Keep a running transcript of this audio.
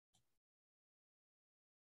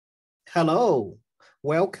Hello,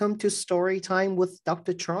 welcome to Story Time with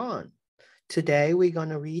Dr. Tran. Today we're going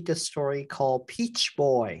to read a story called Peach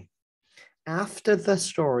Boy. After the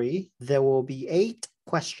story, there will be 8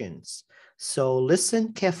 questions, so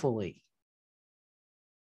listen carefully.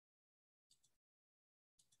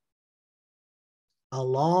 A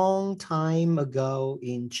long time ago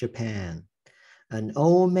in Japan, an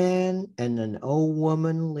old man and an old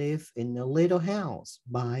woman lived in a little house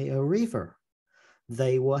by a river.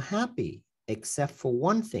 They were happy, except for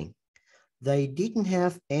one thing. They didn't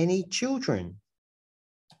have any children.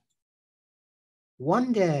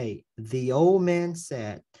 One day, the old man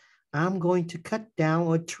said, "I'm going to cut down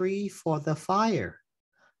a tree for the fire."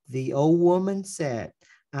 The old woman said,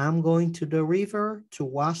 "I'm going to the river to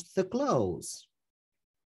wash the clothes."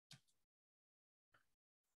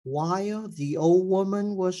 While the old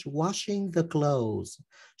woman was washing the clothes,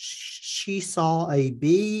 she saw a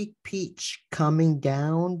big peach coming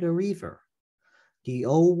down the river. The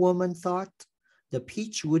old woman thought the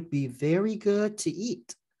peach would be very good to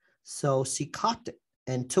eat, so she caught it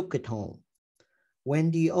and took it home. When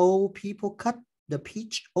the old people cut the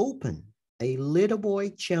peach open, a little boy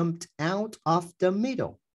jumped out of the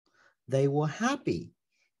middle. They were happy,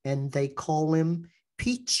 and they called him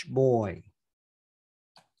Peach Boy.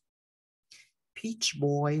 Peach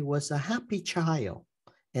Boy was a happy child,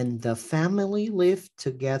 and the family lived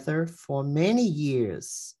together for many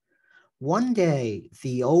years. One day,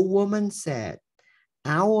 the old woman said,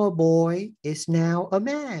 "Our boy is now a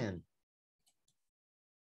man."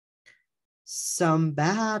 Some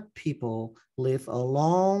bad people live a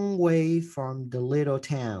long way from the little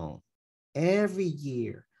town. Every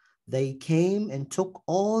year, they came and took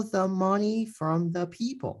all the money from the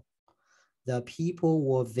people. The people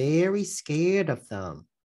were very scared of them.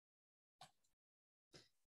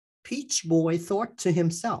 Peach Boy thought to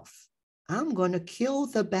himself, "I'm going to kill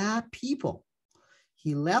the bad people."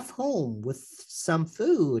 He left home with some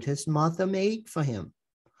food his mother made for him.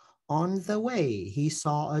 On the way, he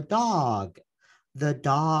saw a dog. The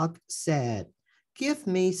dog said, "Give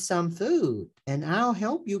me some food and I'll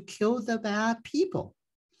help you kill the bad people."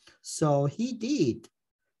 So he did.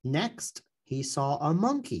 Next, he saw a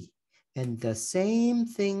monkey, and the same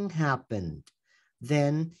thing happened.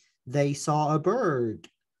 Then they saw a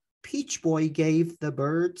bird. Peach Boy gave the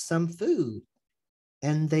bird some food,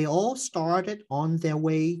 and they all started on their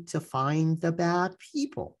way to find the bad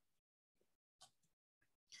people.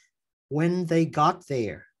 When they got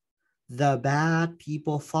there, the bad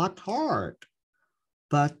people fought hard,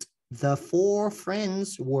 but the 4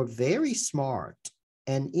 friends were very smart,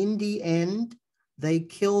 and in the end, they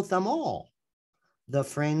killed them all. The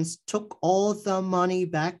friends took all the money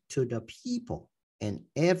back to the people, and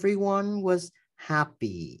everyone was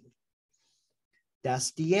happy.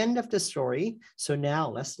 That's the end of the story. So now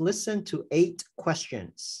let's listen to 8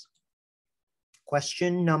 questions.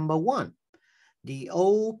 Question number 1. The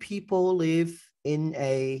old people live in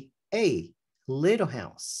a little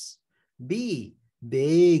house, B,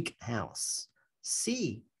 big house,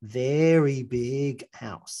 C, very big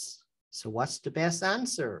house. So what's the best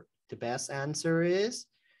answer? The best answer is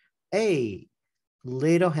A,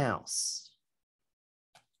 little house.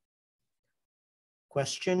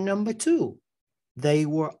 Question number 2. They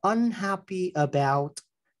were unhappy about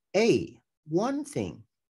A, one thing,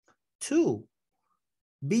 2,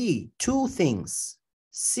 B, 2 things,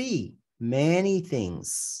 C, many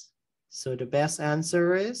things. So the best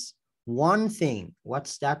answer is one thing.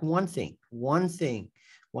 What's that one thing? One thing.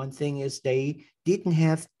 One thing is they didn't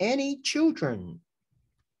have any children.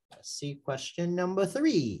 Let's see question number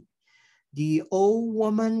 3. The old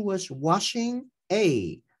woman was washing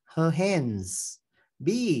A, her hands,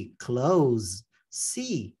 B, clothes,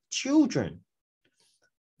 C, children.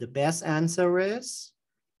 The best answer is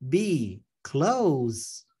B,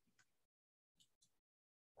 clothes.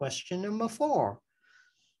 Question number 4.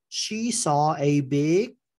 She saw a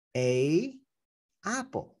big A,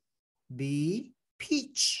 apple, B,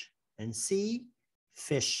 peach, and C,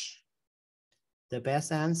 fish. The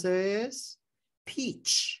best answer is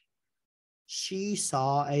peach. She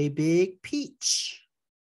saw a big peach.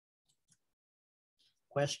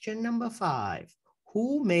 Question number 5.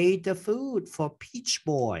 Who made the food for Peach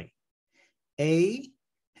Boy? A,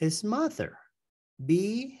 his mother,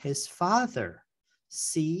 B, his father,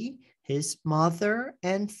 C, his mother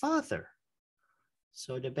and father.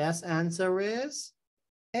 So the best answer is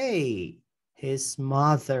A, his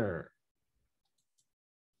mother.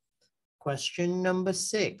 Question number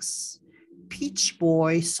 6. Peach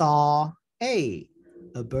Boy saw A,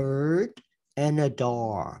 bird and a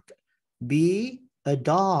dog, B, a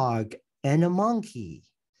dog and a monkey,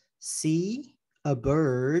 C, a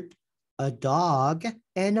bird, a dog,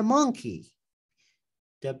 and a monkey?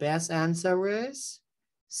 The best answer is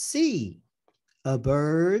C, a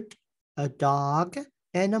bird, a dog,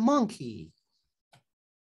 and a monkey.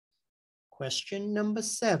 Question number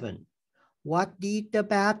 7. What did the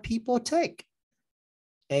bad people take?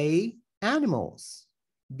 A, animals.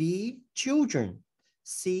 B, children.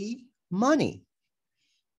 C, money.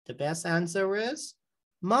 The best answer is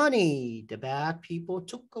money. The bad people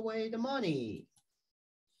took away the money.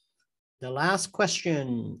 The last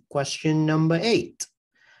question, question number 8.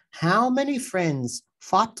 How many friends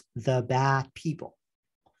fought the bad people?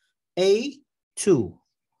 A, 2.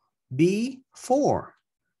 B, 4.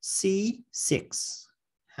 C, 6.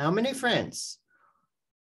 How many friends?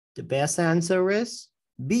 The best answer is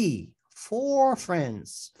B, 4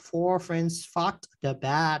 friends. 4 friends fought the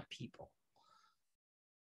bad people.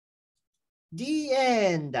 The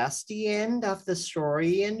end. That's the end of the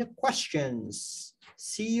story and the questions.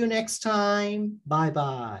 See you next time.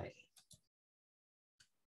 Bye-bye.